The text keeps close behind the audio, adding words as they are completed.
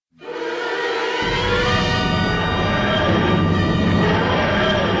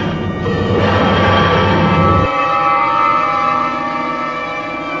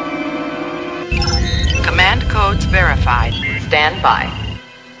stand by.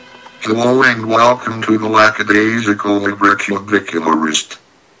 Hello and welcome to the Lackadaisical Librocubicularist.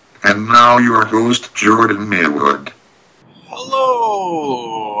 And now your host, Jordan Maywood.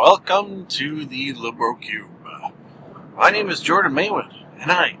 Hello! Welcome to the Librocube. My name is Jordan Maywood,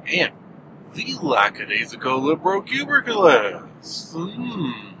 and I am the Lackadaisical Librocubiculist.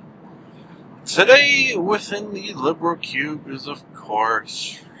 Today, within the Librocube is, of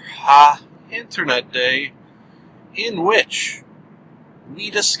course, Fri-Internet Day, in which we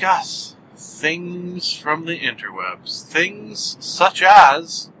discuss things from the interwebs. Things such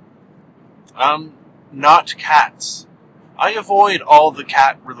as, not cats. I avoid all the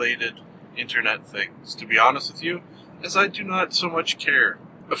cat-related internet things, to be honest with you, as I do not so much care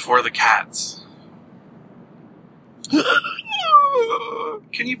for the cats.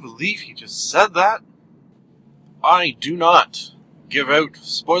 Can you believe he just said that? I do not give out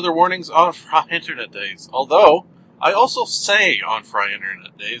spoiler warnings on Fri-Internet Days, although I also say on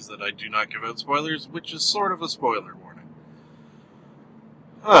Fri-Internet Days that I do not give out spoilers, which is sort of a spoiler warning.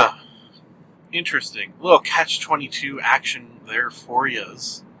 Interesting. Little catch-22 action there for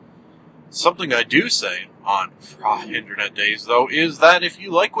yous. Something I do say on Fri-Internet Days, though, is that if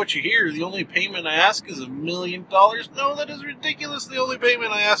you like what you hear, the only payment I ask is $1 million. No, that is ridiculous. The only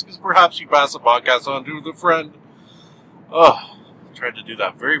payment I ask is perhaps you pass the podcast on to a friend. I tried to do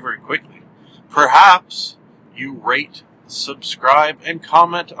that very, very quickly. Perhaps you rate, subscribe, and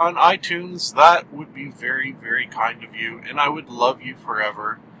comment on iTunes. That would be very, very kind of you, and I would love you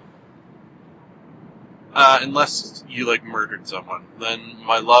forever. Unless you, murdered someone. Then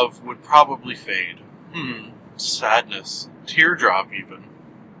my love would probably fade. Sadness. Teardrop, even.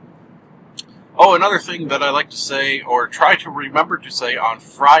 Oh, another thing that I like to say, or try to remember to say on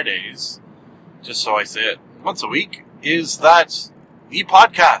Fridays, just so I say it once a week, is that the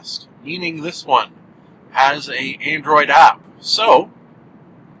podcast, meaning this one, has a Android app. So,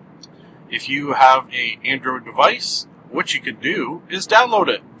 if you have a Android device, what you can do is download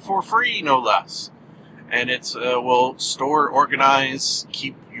it for free, no less. And it will store, organize,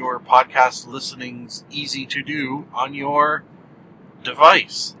 keep your podcast listenings easy to do on your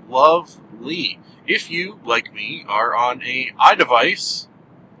device. Lovely. If you, like me, are on a iDevice,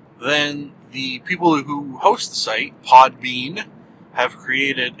 then the people who host the site, Podbean, have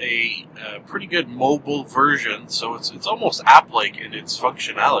created a pretty good mobile version, so it's almost app-like in its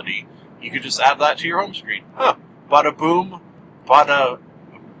functionality. You could just add that to your home screen. Bada boom, bada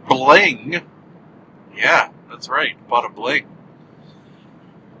bling. Yeah, that's right, bada bling.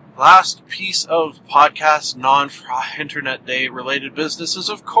 Last piece of podcast non-Fri-Internet Day related business is,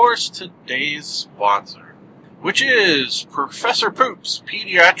 of course, today's sponsor, which is Professor Poops,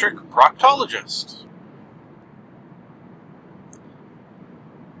 Pediatric Proctologist.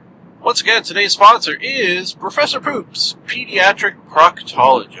 Once again, today's sponsor is Professor Poops, Pediatric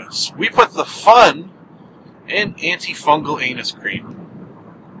Proctologist. We put the fun in antifungal anus cream.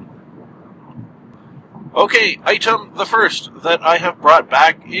 Okay, item the first that I have brought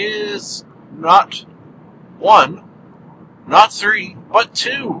back is not one, not three, but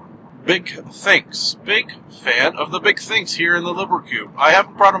two Big Thinks. Big fan of the Big Thinks here in the Librocube. I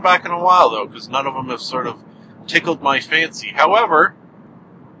haven't brought them back in a while, though, because none of them have sort of tickled my fancy. However,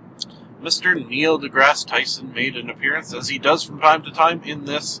 Mr. Neil deGrasse Tyson made an appearance, as he does from time to time, in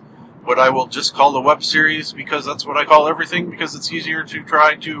this, what I will just call the web series, because that's what I call everything, because it's easier than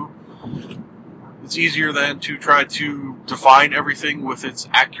to try to define everything with its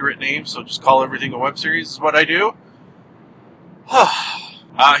accurate name, so just call everything a web series is what I do.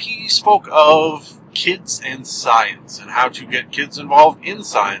 He spoke of kids and science, and how to get kids involved in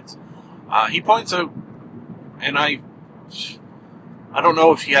science. He points out, and I don't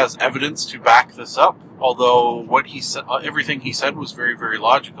know if he has evidence to back this up, although what he said, everything he said was very, very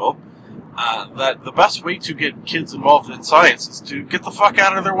logical, that the best way to get kids involved in science is to get the fuck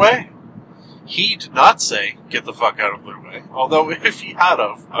out of their way. He did not say, get the fuck out of their way, although if he had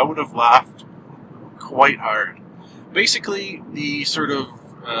of, I would have laughed quite hard. Basically, the sort of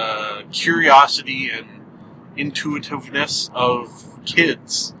curiosity and intuitiveness of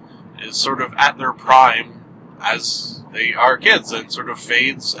kids is sort of at their prime as they are kids, and sort of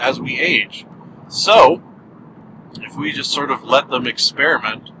fades as we age. So, if we just sort of let them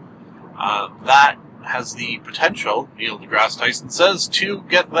experiment, that has the potential, Neil deGrasse Tyson says, to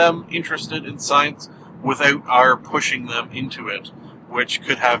get them interested in science without our pushing them into it, which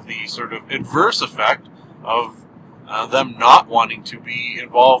could have the sort of adverse effect of them not wanting to be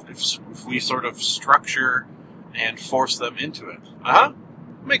involved if we sort of structure and force them into it.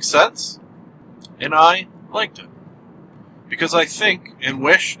 Makes sense. And I liked it. Because I think and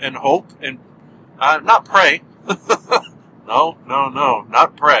wish and hope and, not pray, no,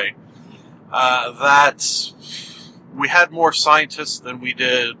 not pray. That we had more scientists than we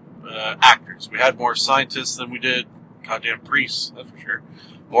did actors. We had more scientists than we did goddamn priests, that's for sure.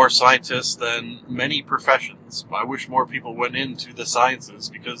 More scientists than many professions. I wish more people went into the sciences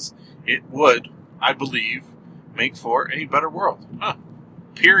because it would, I believe, make for a better world.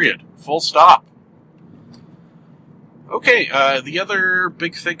 Period. Full stop. Okay, the other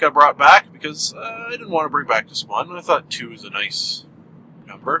big thing I brought back, because I didn't want to bring back just one. I thought 2 is a nice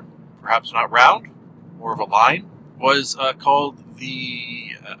number. Perhaps not round, more of a line, was called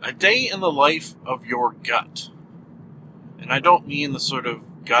A Day in the Life of Your Gut. And I don't mean the sort of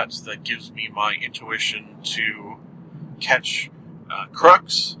gut that gives me my intuition to catch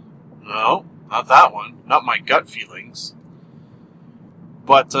crooks. No, not that one. Not my gut feelings.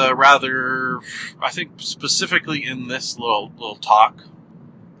 But rather, I think specifically in this little talk,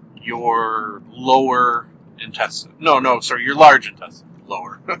 your lower intestine. Sorry, your large intestine.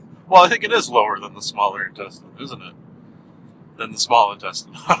 Lower. Well, I think it is lower than the smaller intestine, isn't it? Than the small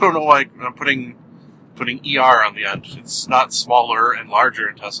intestine. I don't know why I'm putting ER on the end. It's not smaller and larger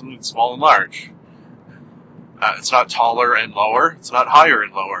intestine, it's small and large. It's not taller and lower, it's not higher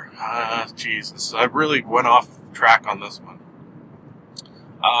and lower. Jesus, I really went off track on this one.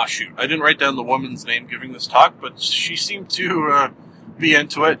 Shoot, I didn't write down the woman's name giving this talk, but she seemed to be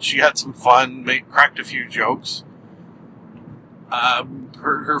into it. She had some fun, cracked a few jokes.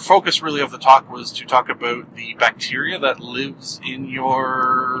 Her focus really of the talk was to talk about the bacteria that lives in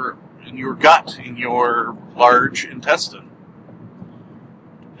your gut, in your large intestine,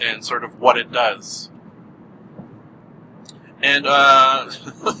 and sort of what it does. And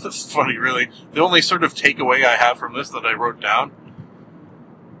it's funny, really. The only sort of takeaway I have from this that I wrote down.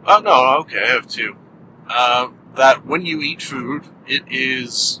 Oh no, okay, I have 2. That when you eat food, it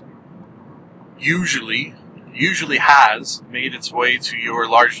is usually has made its way to your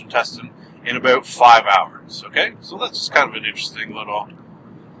large intestine in about 5 hours. Okay, so that's just kind of an interesting little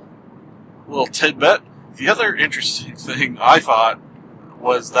tidbit. The other interesting thing I thought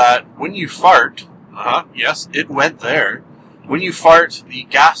was that when you fart, yes, it went there. When you fart, the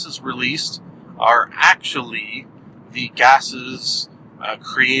gases released are actually the gases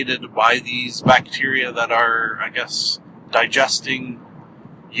created by these bacteria that are, I guess,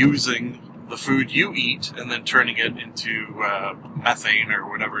 using the food you eat and then turning it into methane or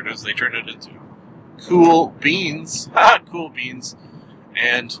whatever it is they turn it into. Cool beans. Cool beans.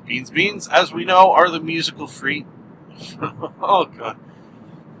 And beans, as we know, are the musical fruit. Oh, God.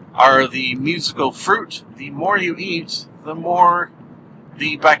 Are the musical fruit. The more you eat, the more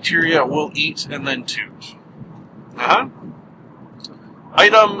the bacteria will eat and then toot.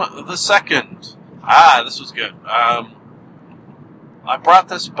 Item the second. This was good. I brought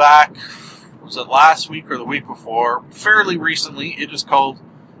this back, was it last week or the week before? Fairly recently. It is called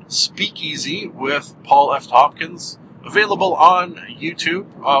Speakeasy with Paul F. Tompkins. Available on YouTube.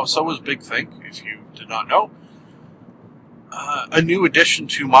 So was Big Think, if you did not know. A new addition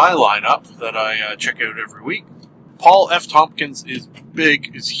to my lineup that I check out every week. Paul F. Tompkins is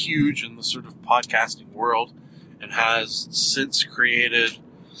big, is huge in the sort of podcasting world, and has since created...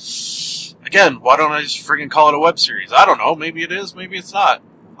 Again, why don't I just friggin' call it a web series? I don't know. Maybe it is, maybe it's not.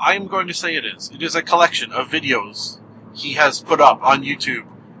 I'm going to say it is. It is a collection of videos he has put up on YouTube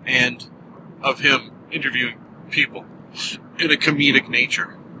and of him interviewing people in a comedic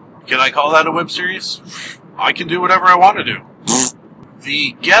nature. Can I call that a web series? I can do whatever I want to do.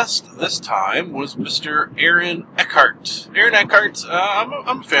 The guest this time was Mr. Aaron Eckhart. Aaron Eckhart,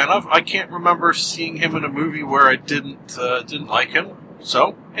 I'm a fan of. I can't remember seeing him in a movie where I didn't like him.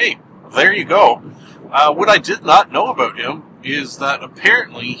 So, hey, there you go. What I did not know about him is that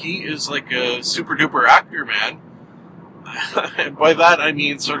apparently he is like a super duper actor, man. And by that I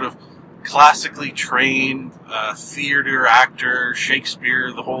mean sort of classically trained theater actor,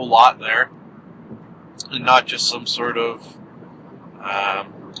 Shakespeare, the whole lot there. And not just some sort of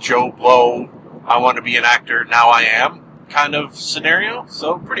Joe Blow, I want to be an actor, now I am kind of scenario.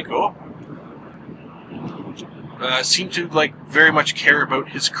 So pretty cool. Seemed to like very much care about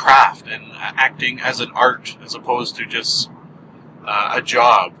his craft and acting as an art as opposed to just a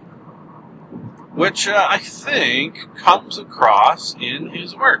job, which I think comes across in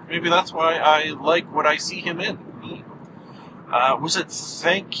his work. Maybe that's why I like what I see him in. Was it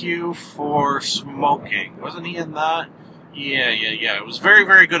Thank You for Smoking? Wasn't he in that? Yeah. It was very,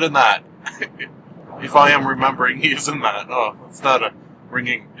 very good in that. If I am remembering, he is in that. Oh, it's not a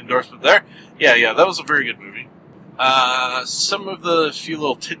ringing endorsement there. Yeah, that was a very good movie. Some of the few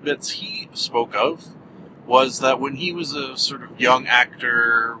little tidbits he spoke of was that when he was a sort of young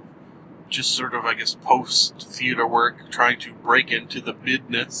actor, just sort of, I guess, post-theater work, trying to break into the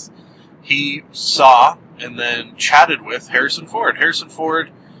business, he saw and then chatted with Harrison Ford. Harrison Ford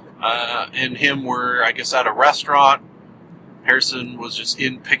and him were, I guess, at a restaurant. Harrison was just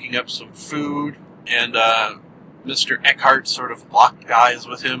in picking up some food, and Mr. Eckhart sort of locked eyes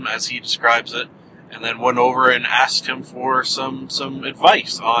with him, as he describes it, and then went over and asked him for some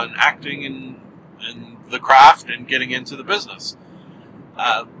advice on acting and the craft and getting into the business.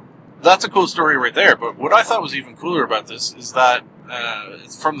 That's a cool story right there, but what I thought was even cooler about this is that,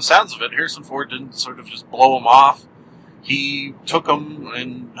 from the sounds of it, Harrison Ford didn't sort of just blow him off. He took him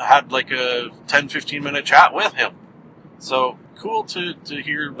and had like a 10-15 minute chat with him. So, cool to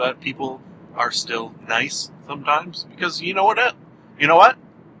hear that people are still nice sometimes, because you know what? You know what?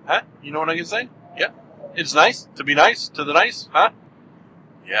 Huh? You know what I can say? Yeah. It's nice to be nice to the nice, huh?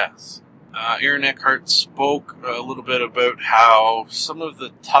 Yes. Aaron Eckhart spoke a little bit about how some of the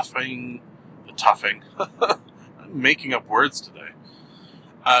toughing, I'm making up words today.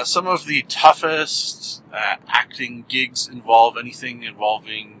 Some of the toughest acting gigs involve anything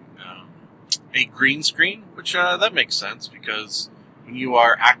involving a green screen, which that makes sense, because when you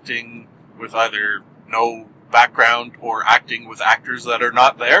are acting with either no background or acting with actors that are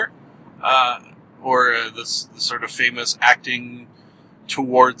not there, or this sort of famous acting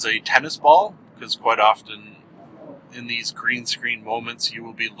towards a tennis ball, because quite often in these green screen moments you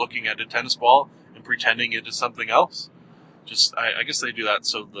will be looking at a tennis ball and pretending it is something else. Just I guess they do that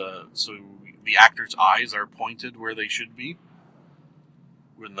so the actor's eyes are pointed where they should be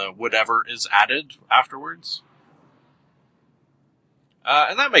when the whatever is added afterwards.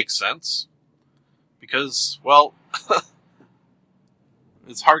 And that makes sense, because, well,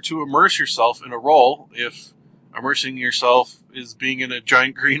 it's hard to immerse yourself in a role if immersing yourself is being in a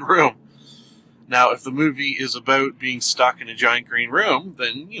giant green room. Now, if the movie is about being stuck in a giant green room,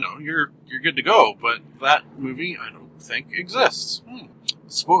 then, you're good to go. But that movie, I don't think exists. He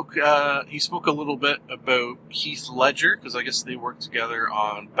spoke a little bit about Heath Ledger, because I guess they worked together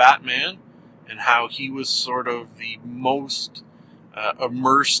on Batman, and how he was sort of the most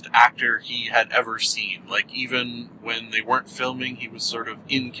immersed actor he had ever seen. Like, even when they weren't filming, he was sort of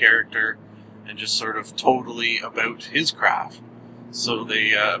in character and just sort of totally about his craft. So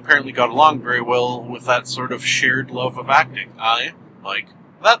they apparently got along very well with that sort of shared love of acting. I like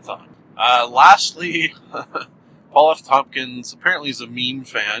that thought. Lastly, Paul F. Tompkins apparently is a meme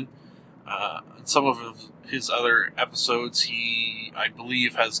fan. In some of his other episodes, he, I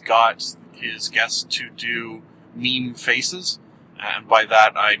believe, has got his guests to do meme faces. And by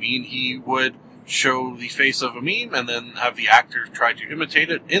that, I mean he would show the face of a meme and then have the actor try to imitate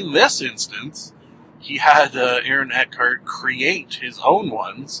it. In this instance, he had Aaron Eckhart create his own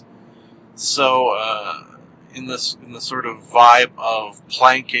ones. So, in the sort of vibe of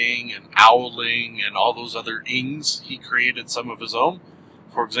planking and owling and all those other ings, he created some of his own.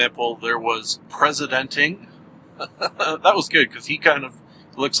 For example, there was presidenting. That was good, because he kind of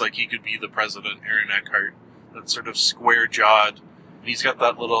looks like he could be the president, Aaron Eckhart. That sort of square-jawed. And he's got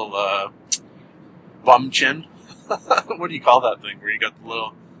that little bum chin. What do you call that thing where you got the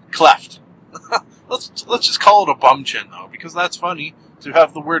little cleft? Let's just call it a bum chin, though, because that's funny to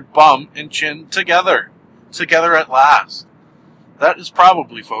have the word bum and chin together at last. That is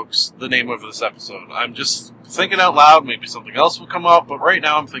probably, folks, the name of this episode. I'm just thinking out loud. Maybe something else will come up, but right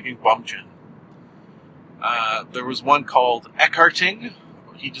now I'm thinking bum chin. There was one called Eckharting.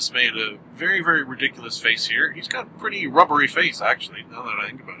 He just made a very, very ridiculous face here. He's got a pretty rubbery face, actually, now that I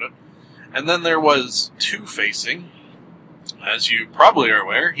think about it. And then there was Two-Facing. As you probably are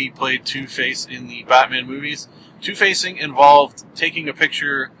aware, he played Two-Face in the Batman movies. Two-Facing involved taking a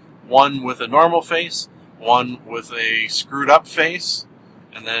picture, one with a normal face, one with a screwed-up face,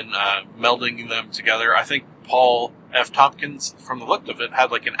 and then melding them together. I think Paul F. Tompkins, from the look of it, had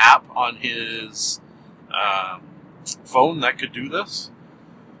like an app on his phone that could do this.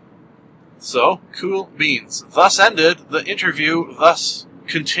 So, cool beans. Thus ended the interview, thus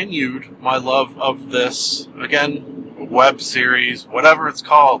continued my love of this, again, web series, whatever it's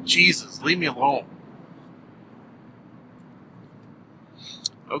called. Jesus, leave me alone.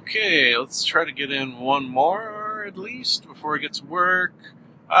 Okay, let's try to get in one more, at least, before I get to work.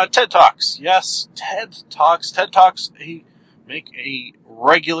 TED Talks. Yes, TED Talks. TED Talks make a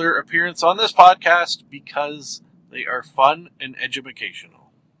regular appearance on this podcast because they are fun and educational.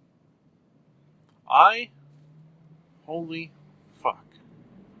 Holy fuck.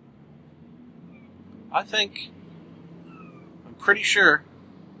 I'm pretty sure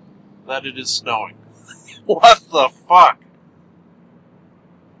that it is snowing. What the fuck?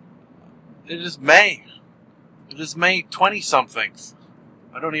 It is May. It is May 20-somethings.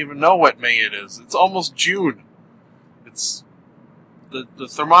 I don't even know what May it is. It's almost June. It's the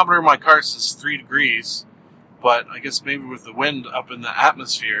thermometer in my car says 3 degrees, but I guess maybe with the wind up in the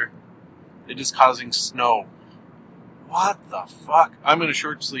atmosphere, it is causing snow. What the fuck? I'm in a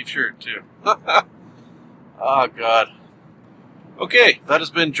short sleeve shirt too. Oh god. Okay, that has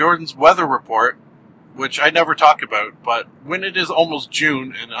been Jordan's weather report, which I never talk about, but when it is almost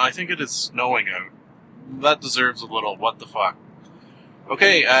June and I think it is snowing out, that deserves a little what the fuck.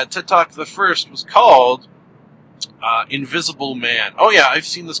 Okay, TED Talk the first was called Invisible Man. Oh yeah, I've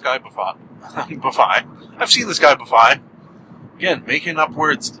seen this guy before. I've seen this guy before. Again, making up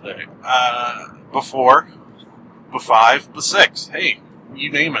words today. Before, six. Hey,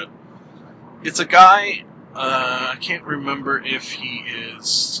 you name it. It's a guy, I can't remember if he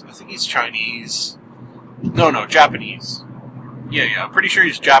is, I think he's Chinese. No, Japanese. Yeah, I'm pretty sure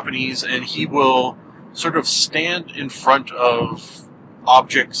he's Japanese, and he will sort of stand in front of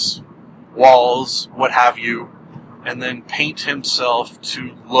objects, walls, what have you, and then paint himself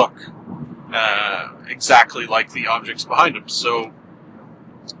to look exactly like the objects behind him. So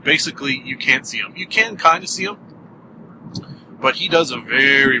basically, you can't see him. You can kind of see him, but he does a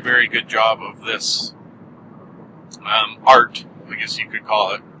very, very good job of this art, I guess you could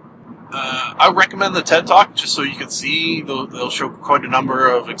call it. I recommend the TED Talk just so you can see. They'll show quite a number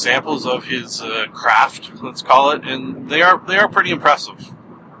of examples of his craft, let's call it, and they are pretty impressive.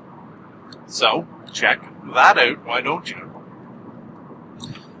 So check that out. Why don't you?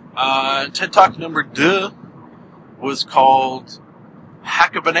 TED Talk number 2 was called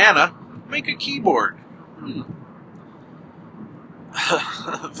 "Hack a Banana, Make a Keyboard."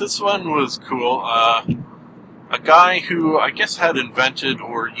 This one was cool. A guy who I guess had invented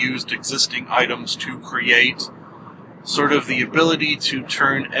or used existing items to create sort of the ability to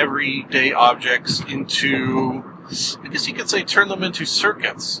turn everyday objects into, I guess you could say, turn them into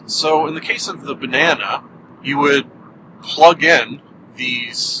circuits. So in the case of the banana, you would plug in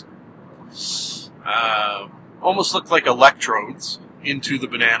these almost look like electrodes into the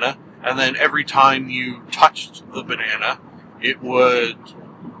banana, and then every time you touched the banana, it would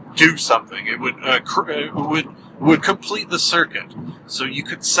do something. It would complete the circuit. So you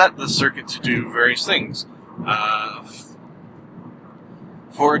could set the circuit to do various things.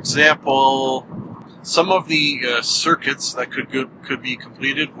 For example, some of the circuits that could be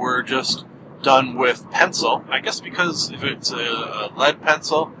completed were just done with pencil. I guess because if it's a lead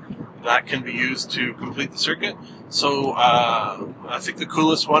pencil, that can be used to complete the circuit. So I think the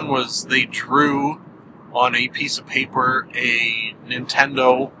coolest one was they drew on a piece of paper a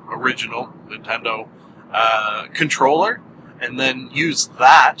original Nintendo controller, and then used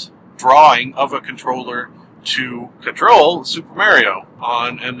that drawing of a controller to control Super Mario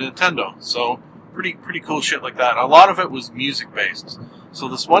on a Nintendo. So pretty cool shit like that. A lot of it was music based. So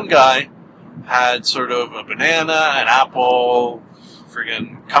this one guy had sort of a banana, an apple,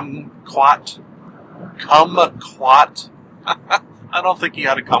 friggin' kumquat. I don't think he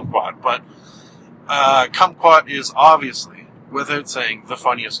had a kumquat, but kumquat is obviously, without saying, the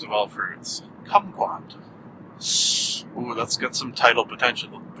funniest of all fruits. Kumquat. Ooh, that's got some title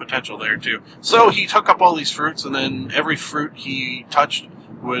potential there too. So he took up all these fruits, and then every fruit he touched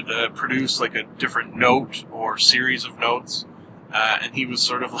would produce like a different note or series of notes, and he was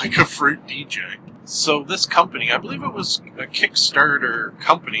sort of like a fruit DJ. So this company, I believe it was a Kickstarter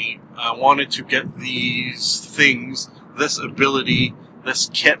company, wanted to get these things, this ability, this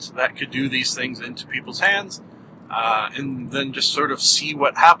kit that could do these things into people's hands, and then just sort of see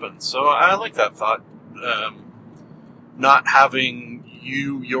what happens. So I like that thought. Not having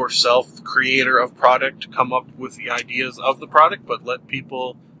you yourself, the creator of product, come up with the ideas of the product, but let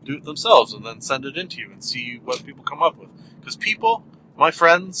people do it themselves and then send it into you and see what people come up with. Because people, my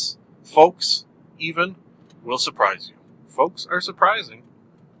friends, folks, even, will surprise you. Folks are surprising.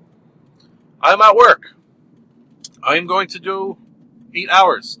 I'm at work. I am going to do 8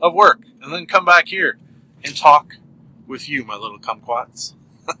 hours of work and then come back here and talk with you, my little kumquats.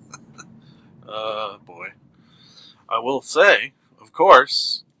 Boy. I will say, of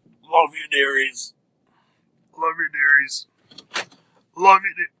course, love you, dearies. Love you, dearies. Love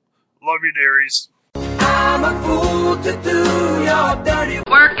you, dearies. I'm a fool to do your dirty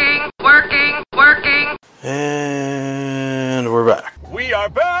working. And we're back. We are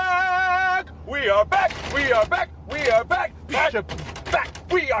back! We are back! We are back! We are back! Back!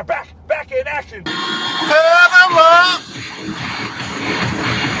 We are back! Back in action! Panama!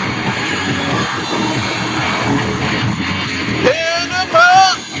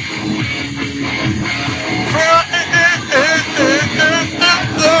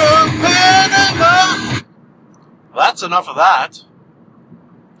 That's enough of that.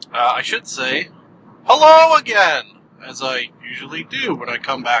 I should say, hello again, as I usually do when I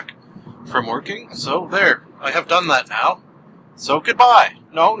come back from working. So there, I have done that now. So goodbye.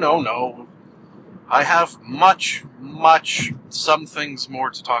 No. I have much, some things more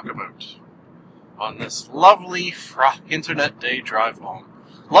to talk about on this lovely Fri-Internet day drive home.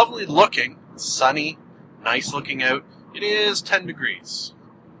 Lovely looking, sunny, nice looking out. It is 10 degrees.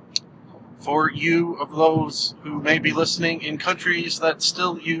 For you of those who may be listening in countries that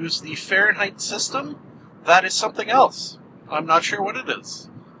still use the Fahrenheit system, that is something else. I'm not sure what it is.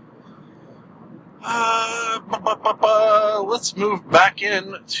 Let's move back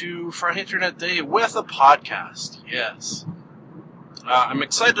in to Fri-Internet Day with a podcast. Yes. I'm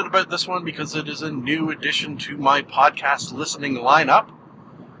excited about this one because it is a new addition to my podcast listening lineup.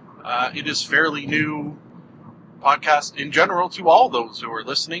 It is fairly new podcast in general to all those who are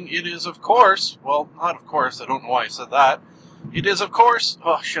listening. It is, of course, well, not of course, I don't know why I said that. It is, of course,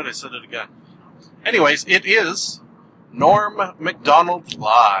 oh shit, I said it again. Anyways, it is Norm Macdonald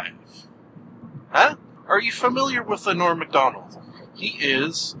Live. Huh? Are you familiar with the Norm Macdonald? He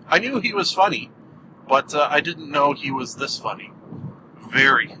is, I knew he was funny, but I didn't know he was this funny.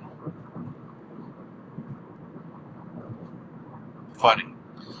 Very funny.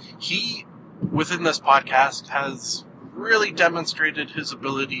 He, within this podcast, has really demonstrated his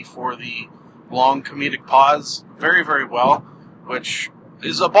ability for the long comedic pause very, very well, which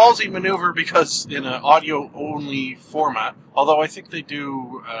is a ballsy maneuver because in an audio-only format, although I think they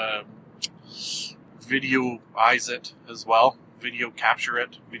do videoize it as well, video capture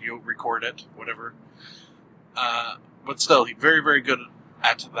it, video record it, whatever. But still, he's very, very good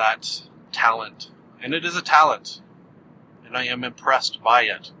at that talent. And it is a talent, and I am impressed by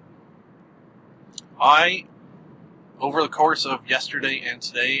it. I, over the course of yesterday and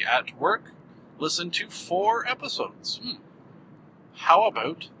today at work, listened to 4 episodes. How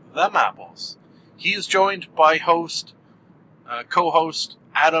about them apples? He is joined by co-host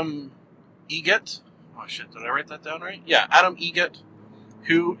Adam Eckhart. Oh shit, did I write that down right? Yeah, Adam Eckhart,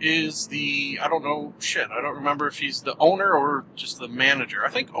 who is I don't remember if he's the owner or just the manager.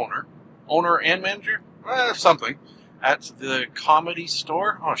 I think owner and manager, something, at the Comedy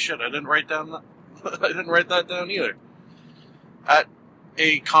Store. Oh shit, I didn't write that down either. At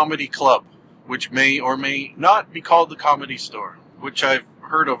a comedy club, which may or may not be called the Comedy Store, which I've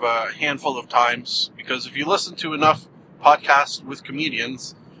heard of a handful of times, because if you listen to enough podcasts with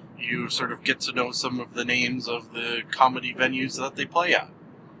comedians, you sort of get to know some of the names of the comedy venues that they play at.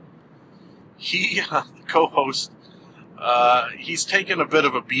 He, the co-host, he's taken a bit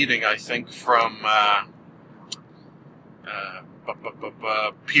of a beating, I think, from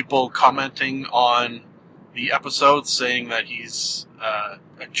people commenting on the episodes, saying that he's a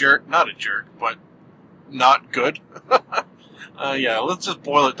jerk, not a jerk, but not good. Yeah, let's just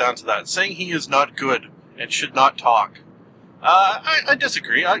boil it down to that. Saying he is not good and should not talk. I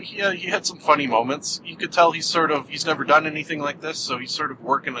disagree. He had some funny moments. You could tell he's never done anything like this, so he's sort of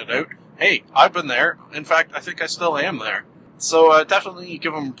working it out. Hey, I've been there. In fact, I think I still am there. So definitely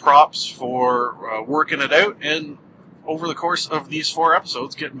give him props for working it out, and over the course of these 4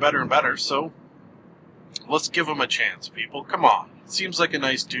 episodes, getting better and better. So let's give him a chance, people. Come on. Seems like a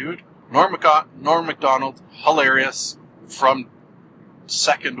nice dude. Norm Macdonald, hilarious from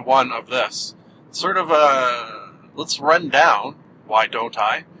second one of this. Sort of let's run down, why don't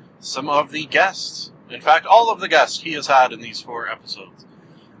I, some of the guests. In fact, all of the guests he has had in these 4 episodes.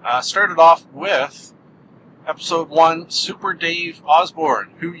 Started off with episode 1, Super Dave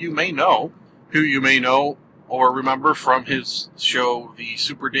Osborne, who you may know or remember from his show, The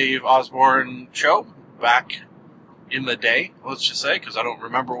Super Dave Osborne Show, back in the day, let's just say, because I don't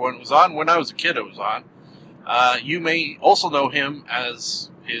remember when it was on. When I was a kid, it was on. You may also know him as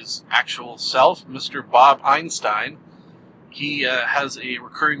his actual self, Mr. Bob Einstein. He has a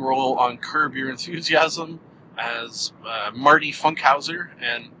recurring role on Curb Your Enthusiasm as Marty Funkhauser,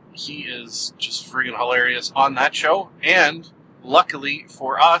 and he is just friggin' hilarious on that show, and luckily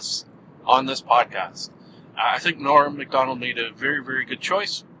for us, on this podcast. I think Norm Macdonald made a very, very good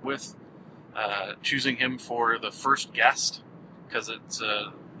choice with choosing him for the first guest, because it's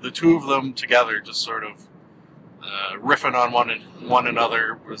the two of them together just sort of riffing on one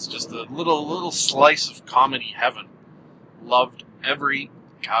another was just a little slice of comedy heaven. Loved every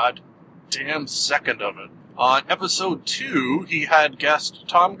goddamn second of it. On episode 2, he had guest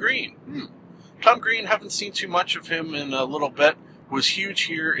Tom Green. Tom Green, haven't seen too much of him in a little bit. Was huge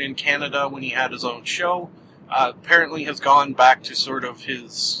here in Canada when he had his own show. Apparently has gone back to sort of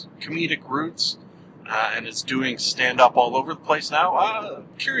his comedic roots and is doing stand-up all over the place now.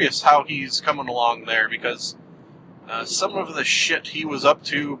 Curious how he's coming along there, because Some of the shit he was up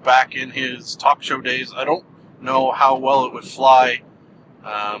to back in his talk show days, I don't know how well it would fly,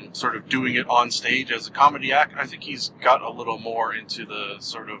 sort of doing it on stage as a comedy act. I think he's got a little more into the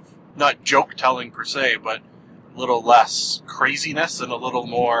sort of, not joke telling per se, but a little less craziness and a little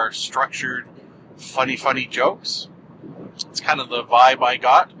more structured, funny jokes. It's kind of the vibe I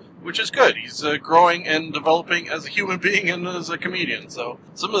got, which is good. He's growing and developing as a human being and as a comedian. So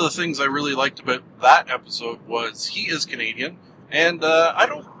some of the things I really liked about that episode was he is Canadian, and I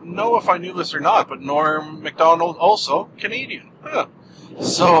don't know if I knew this or not, but Norm Macdonald also Canadian. Huh.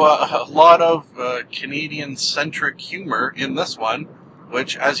 So a lot of Canadian-centric humor in this one,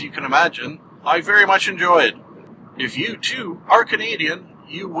 which, as you can imagine, I very much enjoyed. If you, too, are Canadian,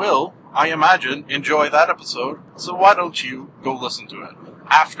 you will, I imagine, enjoy that episode, so why don't you go listen to it?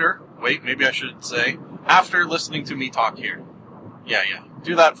 After listening to me talk here. Yeah,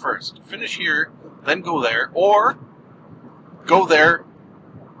 do that first. Finish here, then go there, or go there,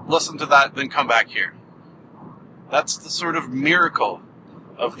 listen to that, then come back here. That's the sort of miracle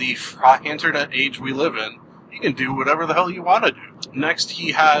of the Fri-Internet age we live in. You can do whatever the hell you want to do. Next,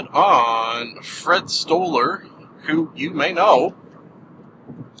 he had on Fred Stoller, who you may know.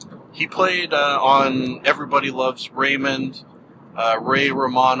 He played on Everybody Loves Raymond, Ray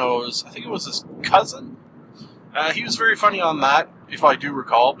Romano's, I think it was his cousin. He was very funny on that, if I do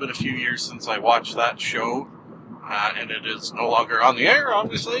recall. Been a few years since I watched that show, and it is no longer on the air,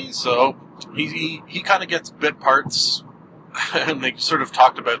 obviously, so he kind of gets bit parts, and they sort of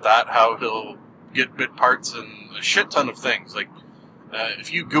talked about that, how he'll get bit parts in a shit ton of things. Like,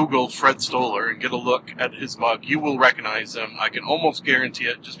 if you Google Fred Stoller and get a look at his mug, you will recognize him. I can almost guarantee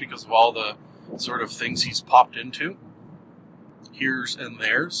it, just because of all the sort of things he's popped into, here's and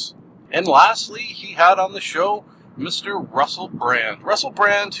there's. And lastly, he had on the show Mr. Russell Brand. Russell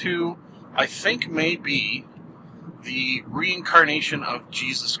Brand, who I think may be the reincarnation of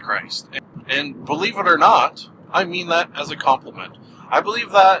Jesus Christ. And believe it or not, I mean that as a compliment. I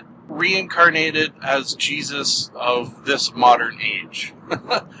believe that reincarnated as Jesus of this modern age.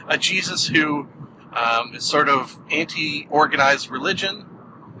 A Jesus who is sort of anti-organized religion,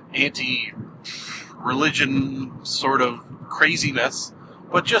 anti-religion sort of craziness,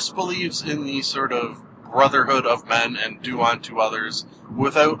 but just believes in the sort of brotherhood of men and do unto others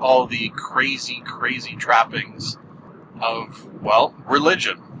without all the crazy trappings of, well,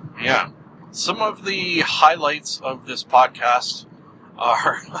 religion. Yeah. Some of the highlights of this podcast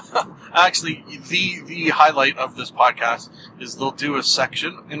are actually the highlight of this podcast is they'll do a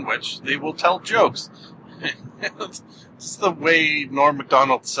section in which they will tell jokes. It's the way Norm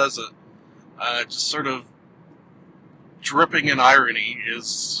Macdonald says it. Just sort of dripping in irony is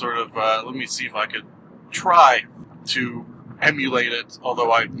sort of, let me see if I could try to emulate it,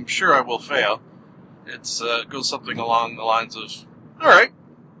 although I'm sure I will fail. It goes something along the lines of, alright,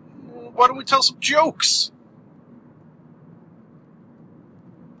 why don't we tell some jokes?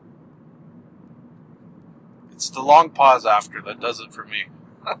 It's the long pause after that does it for me.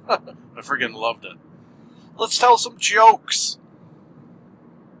 I friggin' loved it. Let's tell some jokes.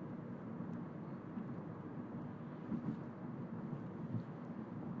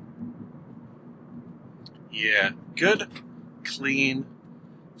 Yeah, good, clean,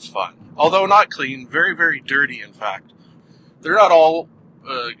 fun. Although not clean, very, very dirty, in fact. They're not all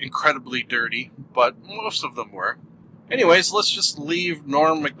incredibly dirty, but most of them were. Anyways, let's just leave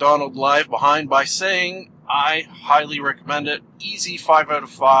Norm Macdonald live behind by saying I highly recommend it. Easy 5 out of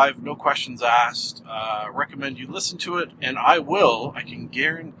 5, no questions asked. Recommend you listen to it, and I can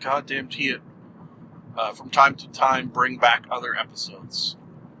guarantee it, from time to time, bring back other episodes.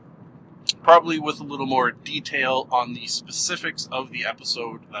 Probably with a little more detail on the specifics of the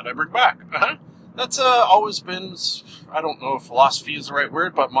episode that I bring back. That's always been, I don't know if philosophy is the right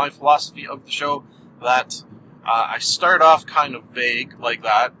word, but my philosophy of the show, that I start off kind of vague like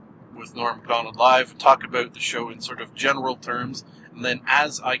that with Norm Macdonald Live, talk about the show in sort of general terms, and then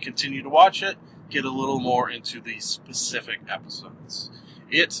as I continue to watch it, get a little more into the specific episodes.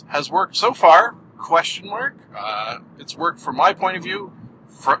 It has worked so far, question mark. It's worked from my point of view.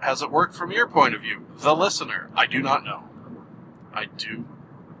 Has it worked from your point of view? The listener. I do not know. I do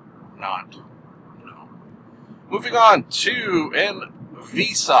not know. Moving on to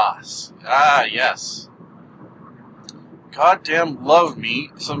Vsauce. Ah, yes. Goddamn love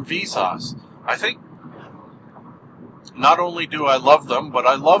me some Vsauce. I think not only do I love them, but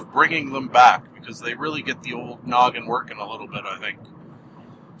I love bringing them back because they really get the old noggin working a little bit, I think.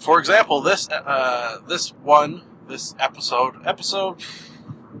 For example, this episode,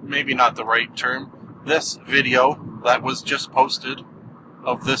 maybe not the right term, this video that was just posted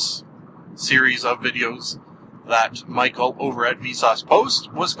of this series of videos that Michael over at Vsauce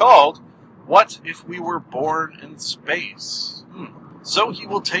Post was called, What If We Were Born in Space? So he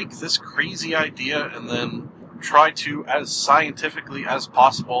will take this crazy idea and then try to, as scientifically as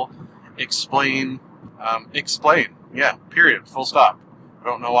possible, explain. Yeah, period, full stop. I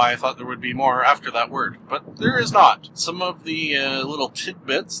don't know why I thought there would be more after that word, but there is not. Some of the little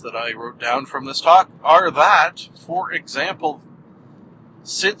tidbits that I wrote down from this talk are that, for example,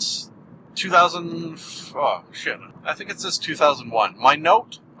 since 2000... Oh, shit. I think it says 2001. My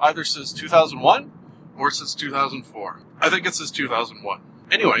note either says 2001 or it says 2004. I think it says 2001.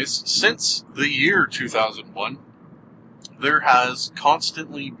 Anyways, since the year 2001, there has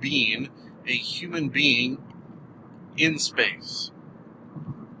constantly been a human being in space.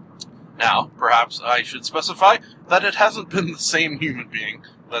 Now, perhaps I should specify that it hasn't been the same human being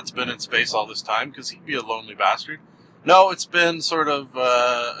that's been in space all this time, because he'd be a lonely bastard. No, it's been sort of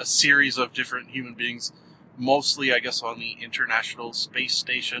a series of different human beings, mostly, I guess, on the International Space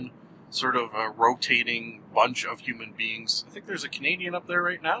Station, sort of a rotating bunch of human beings. I think there's a Canadian up there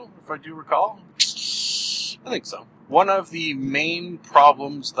right now, if I do recall. I think so. One of the main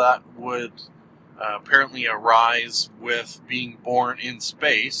problems that would apparently arise with being born in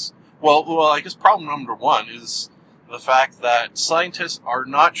space, well, I guess problem number one is the fact that scientists are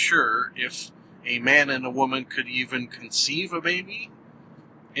not sure if a man and a woman could even conceive a baby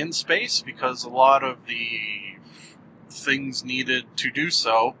in space, because a lot of the things needed to do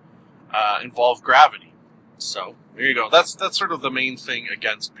so involve gravity. So, there you go. That's sort of the main thing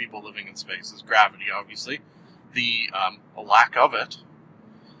against people living in space, is gravity, obviously. The lack of it.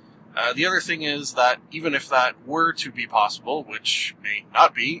 The other thing is that even if that were to be possible, which may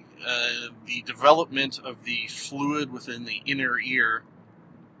not be, the development of the fluid within the inner ear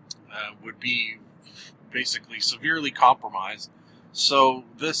would be basically severely compromised. So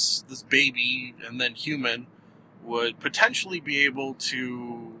this baby and then human would potentially be able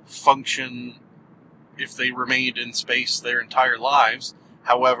to function if they remained in space their entire lives.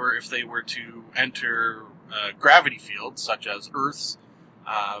 However, if they were to enter gravity fields, such as Earth's,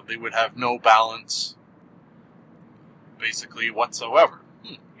 they would have no balance, basically, whatsoever.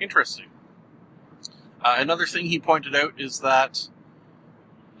 Interesting. Another thing he pointed out is that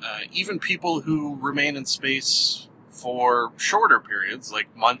even people who remain in space for shorter periods,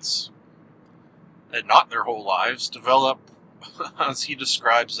 like months, and not their whole lives, develop, as he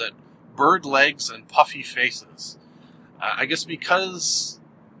describes it, bird legs and puffy faces. I guess because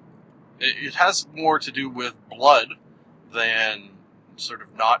it has more to do with blood than sort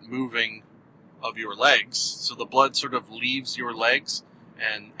of not moving of your legs. So the blood sort of leaves your legs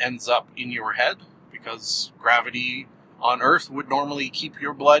and ends up in your head, because gravity on Earth would normally keep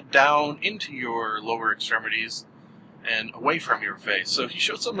your blood down into your lower extremities and away from your face. So he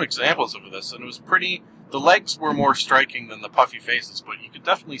showed some examples of this, and it was pretty... The legs were more striking than the puffy faces, but you could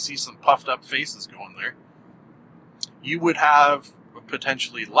definitely see some puffed up faces going there. You would have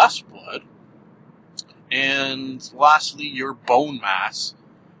potentially less blood, and lastly, your bone mass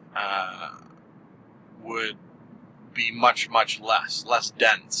would be much, much less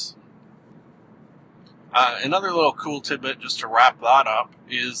dense. Another little cool tidbit, just to wrap that up,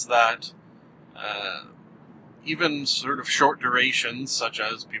 is that even sort of short durations, such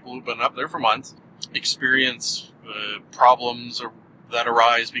as people who've been up there for months, experience problems that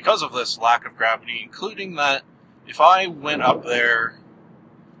arise because of this lack of gravity, including that if I went up there...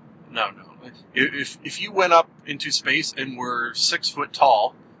 If you went up into space and were 6 foot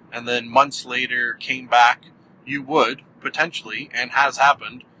tall, and then months later came back, you would, potentially, and has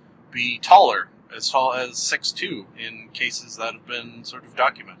happened, be taller, as tall as 6'2", in cases that have been sort of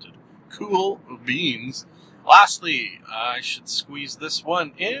documented. Cool beans. Lastly, I should squeeze this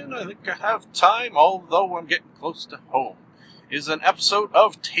one in. I think I have time, although I'm getting close to home. Is an episode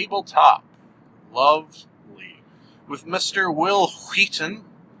of Tabletop. Lovely. With Mr. Will Wheaton.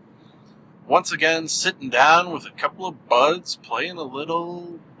 Once again, sitting down with a couple of buds, playing a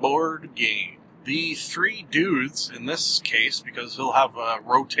little board game. The 3 dudes, in this case, because he'll have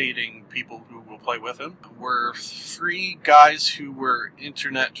rotating people who will play with him, were 3 guys who were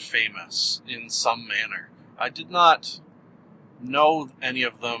internet famous in some manner. I did not know any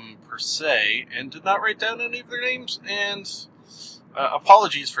of them per se, and did not write down any of their names, and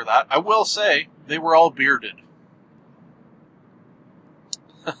apologies for that. I will say, they were all bearded.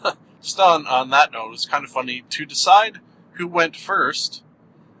 Just on that note, it was kind of funny to decide who went first.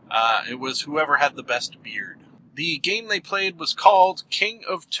 It was whoever had the best beard. The game they played was called King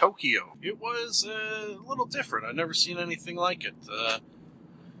of Tokyo. It was a little different. I've never seen anything like it.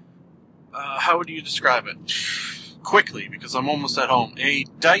 How would you describe it? Quickly, because I'm almost at home. A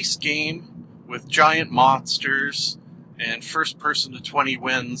dice game with giant monsters, and first person to 20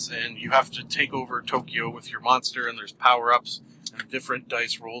 wins, and you have to take over Tokyo with your monster, and there's power-ups, and different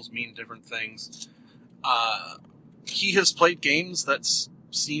dice rolls mean different things. He has played games that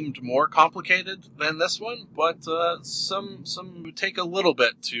seemed more complicated than this one, but some would take a little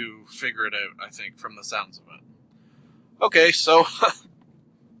bit to figure it out, I think, from the sounds of it. Okay, so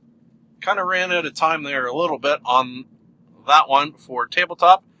kind of ran out of time there a little bit on that one for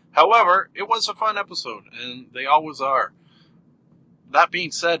Tabletop. However, it was a fun episode, and they always are. That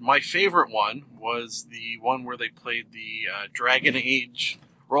being said, my favorite one was the one where they played the Dragon Age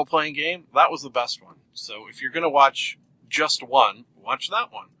role-playing game. That was the best one. So if you're going to watch just one, watch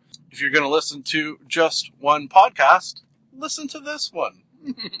that one. If you're going to listen to just one podcast, listen to this one.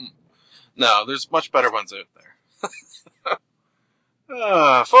 No, there's much better ones out there.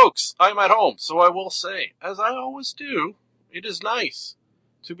 Folks, I'm at home, so I will say, as I always do, it is nice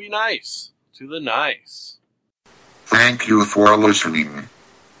to be nice to the nice. Thank you for listening.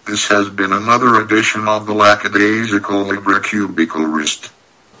 This has been another edition of the Lackadaisical Librocubicularist.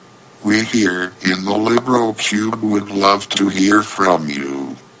 We here in the Librocube would love to hear from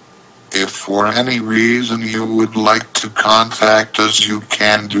you. If for any reason you would like to contact us, you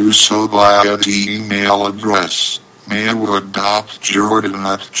can do so via the email address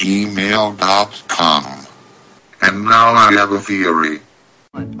mailwood.jordan@gmail.com. And now I have a theory.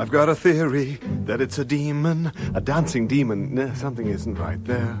 I've got a theory that it's a demon, a dancing demon. No, something isn't right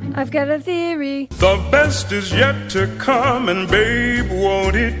there. I've got a theory. The best is yet to come, and babe,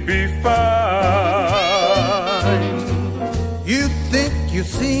 won't it be fine? You think you've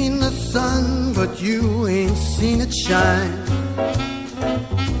seen the sun, but you ain't seen it shine.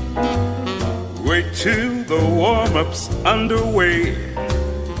 Wait till the warm-up's underway.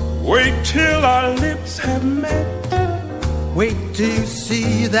 Wait till our lips have met. Wait till you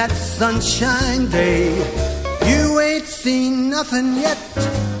see that sunshine day. You ain't seen nothing yet.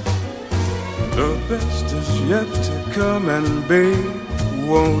 The best is yet to come, and babe,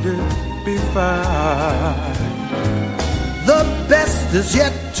 won't it be fine? The best is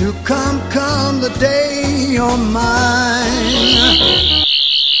yet to come the day you're mine.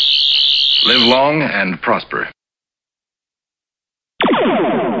 Live long and prosper.